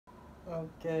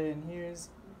Okay, and here's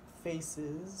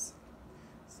Faces.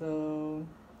 So,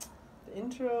 the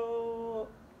intro,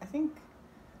 I think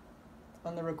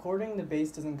on the recording the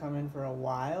bass doesn't come in for a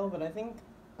while, but I think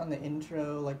on the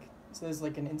intro, so there's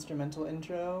like an instrumental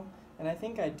intro, and I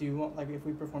think I do want, like, if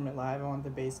we perform it live, I want the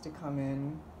bass to come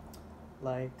in,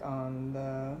 like, on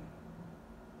the.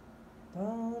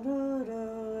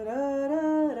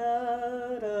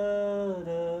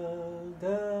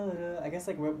 I guess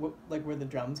like where the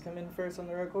drums come in first on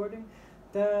the recording.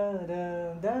 Da da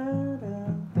da da da.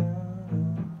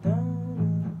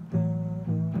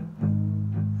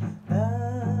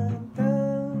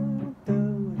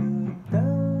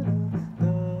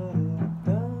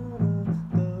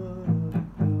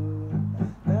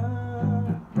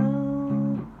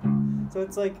 So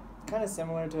it's like kind of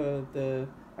similar to the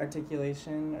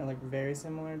articulation, or like very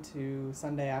similar to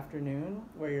Sunday Afternoon,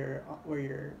 where you're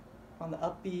on the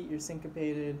upbeat, you're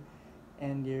syncopated,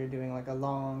 and you're doing like a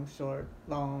long, short,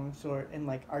 and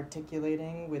like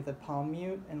articulating with a palm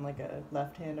mute and like a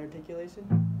left hand articulation.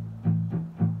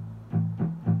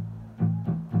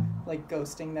 Like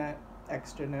ghosting that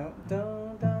extra note.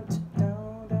 Dun, dun,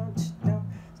 dun, dun, dun.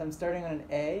 So I'm starting on an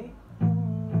A.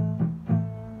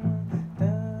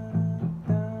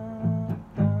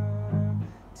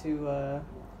 To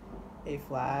A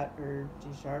flat or G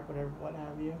sharp, whatever, what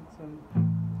have you. So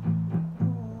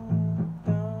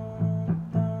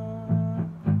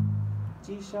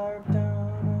G sharp,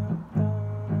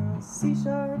 C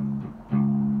sharp.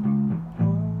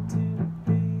 1, 2,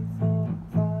 3, 4,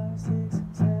 5, 6,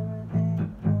 7, 8.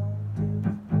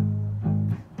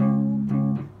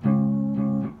 1, 2.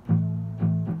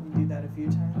 You do that a few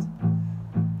times.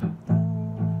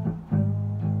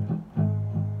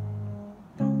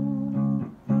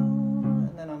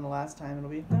 And then on the last time it'll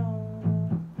be.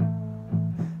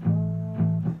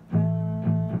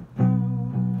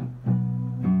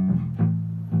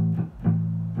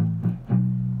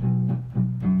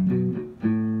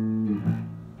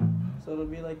 So it'll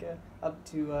be like up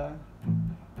to,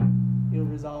 you'll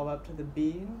resolve up to the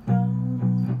B,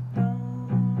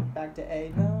 back to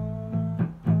A,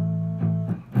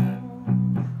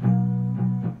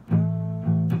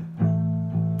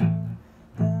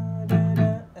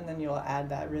 and then you'll add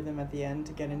that rhythm at the end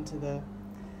to get into the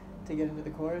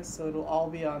chorus. So it'll all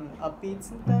be on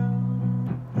upbeats.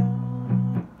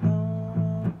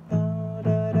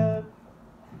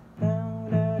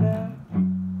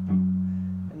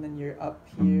 Up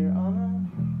here on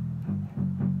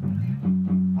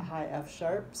a high F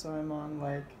sharp, so I'm on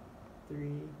like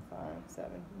 3, 5, 7,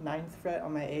 9th fret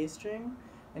on my A string,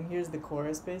 and here's the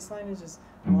chorus bass line. Is just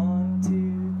 1,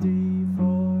 2, 3,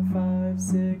 4, 5,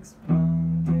 6,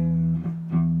 1,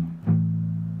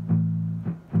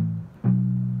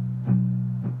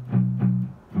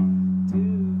 2,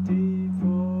 2, 3,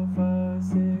 4, 5,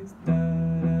 6, da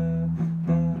da da.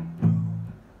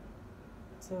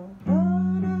 So.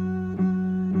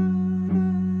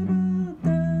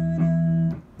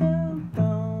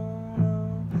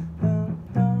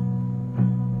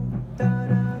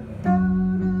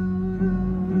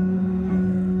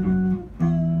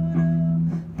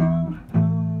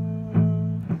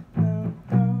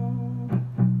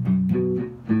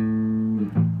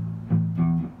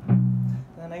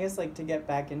 I guess like to get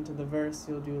back into the verse,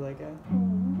 you'll do like a.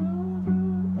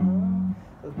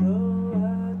 Although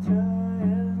I try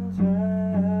and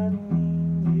try, I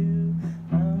need you.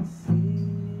 I see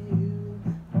you.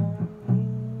 I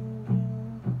need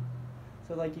you.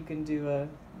 So like you can do a.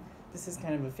 This is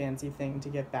kind of a fancy thing to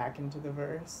get back into the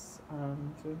verse. So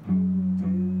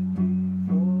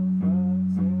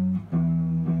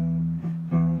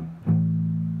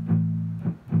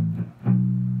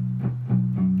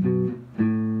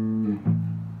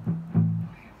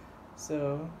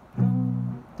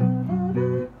 1, 2, 3, 4, 5,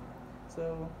 6.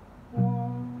 So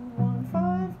 1, 1,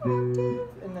 5 octave,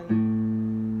 and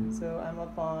then so I'm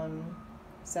up on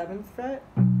 7th fret.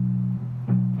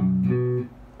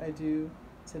 I do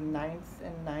to 9th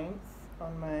and 9th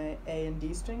on my A and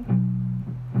D string,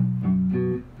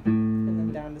 and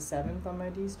then down to 7th on my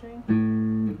D string,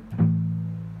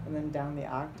 and then down the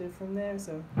octave from there.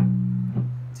 So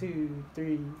 2,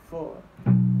 3, 4.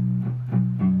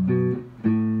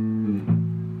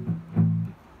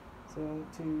 So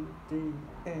 2, 3,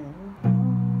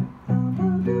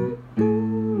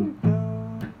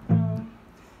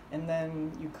 and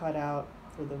then you cut out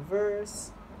for the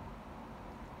verse.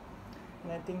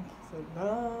 And I think so.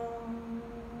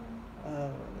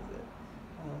 What is it?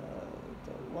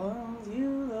 The ones you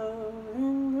love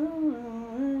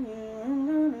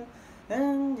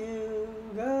and you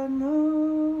got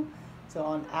no. So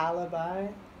on Alibi,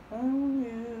 and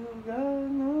you got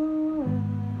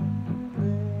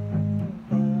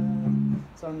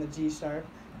G sharp.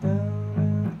 Dun,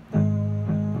 dun,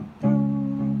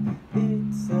 dun.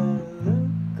 It's a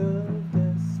look of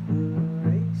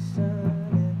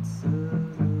desperation. It's a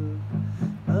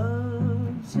look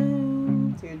of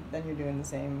change. So then you're doing the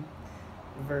same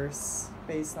verse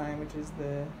bass line, which is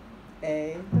the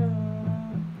A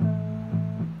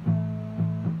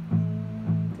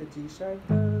to G sharp.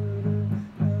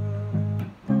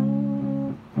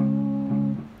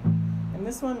 And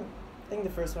this one, I think the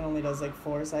first one only does like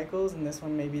 4 cycles, and this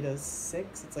one maybe does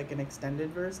 6. It's like an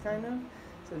extended verse kind of.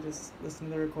 So just listen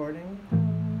to the recording.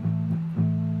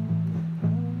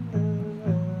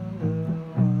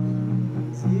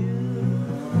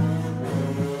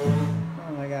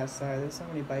 Oh my gosh, sorry, there's so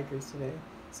many bikers today.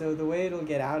 So the way it'll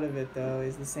get out of it though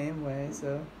is the same way.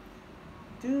 So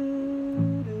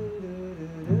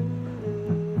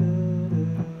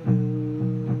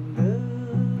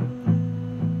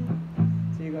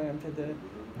you're going up to the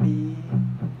B.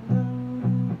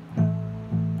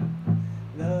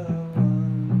 The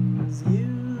ones you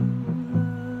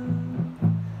love,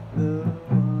 the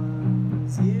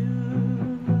ones you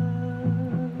love.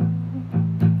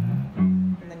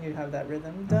 And then you have that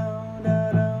rhythm. Down,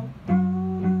 down, down,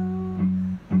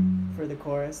 down, for the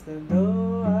chorus. The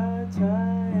though I try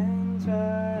and try,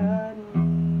 I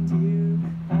need you.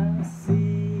 I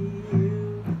see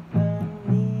you, I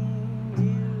need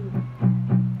you.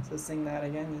 So sing that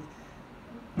again.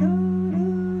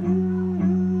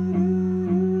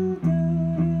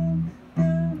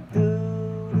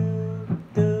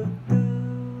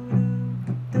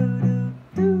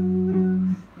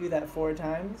 Do that 4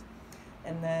 times,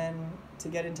 and then to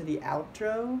get into the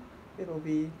outro, it'll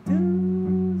be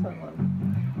I'm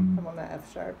on that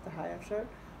F sharp, the high F sharp.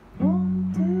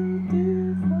 1, 2,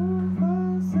 3,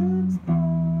 4, 5, 6,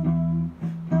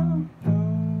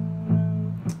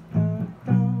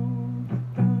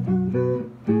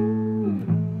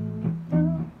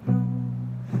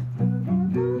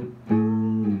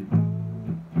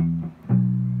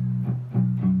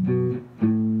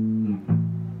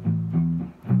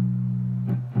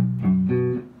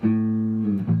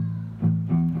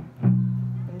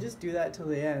 do that till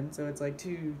the end, so it's like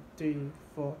 2, 3,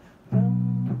 4.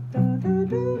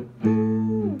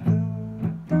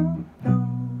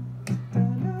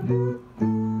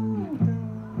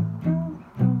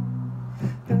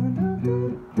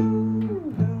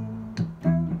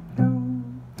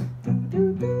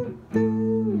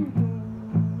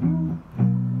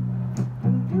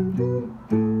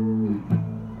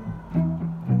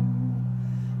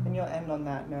 And you'll end on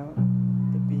that note,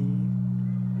 the B.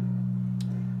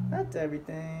 That's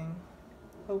everything.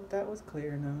 Hope that was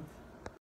clear enough.